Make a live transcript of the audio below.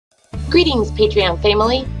Greetings, Patron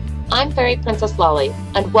family. I'm Fairy Princess Lolly,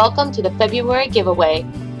 and welcome to the February giveaway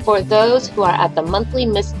for those who are at the monthly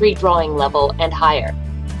mystery drawing level and higher.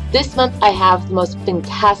 This month I have the most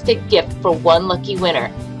fantastic gift for one lucky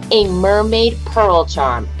winner, a mermaid pearl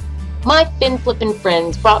charm. My fin flippin'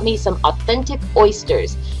 friends brought me some authentic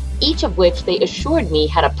oysters, each of which they assured me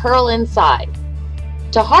had a pearl inside.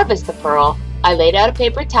 To harvest the pearl, I laid out a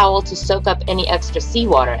paper towel to soak up any extra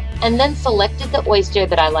seawater, and then selected the oyster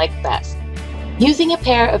that I liked best. Using a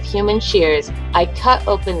pair of human shears, I cut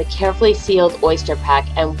open the carefully sealed oyster pack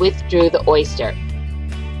and withdrew the oyster.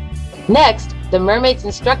 Next, the mermaids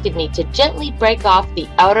instructed me to gently break off the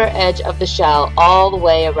outer edge of the shell all the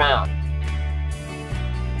way around.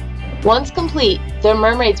 Once complete, the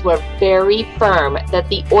mermaids were very firm that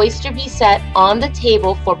the oyster be set on the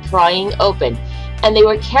table for prying open, and they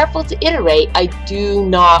were careful to iterate, I do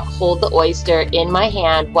not hold the oyster in my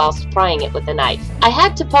hand whilst prying it with a knife. I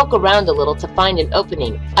had to poke around a little to find an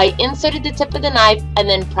opening. I inserted the tip of the knife and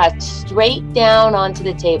then pressed straight down onto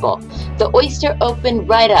the table. The oyster opened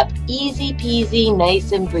right up, easy peasy,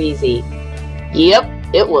 nice and breezy.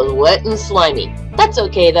 Yep, it was wet and slimy. That's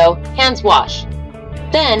okay though, hands wash.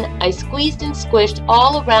 Then I squeezed and squished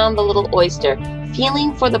all around the little oyster,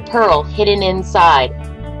 feeling for the pearl hidden inside.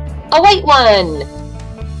 A white one!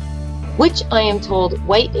 Which I am told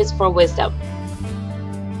white is for wisdom.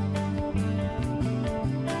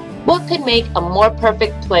 What could make a more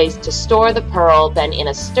perfect place to store the pearl than in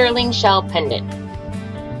a sterling shell pendant?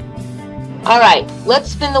 Alright,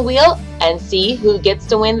 let's spin the wheel and see who gets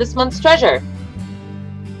to win this month's treasure.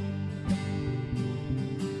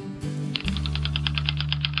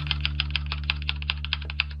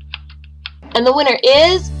 And the winner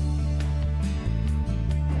is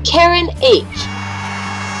Karen H.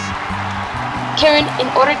 Karen, in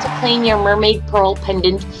order to claim your mermaid pearl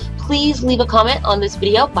pendant, please leave a comment on this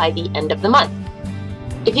video by the end of the month.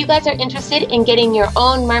 If you guys are interested in getting your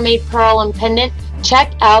own mermaid pearl and pendant,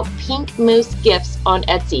 check out Pink Moose Gifts on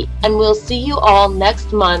Etsy, and we'll see you all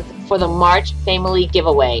next month for the March FAEmily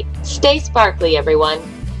giveaway. Stay sparkly, everyone.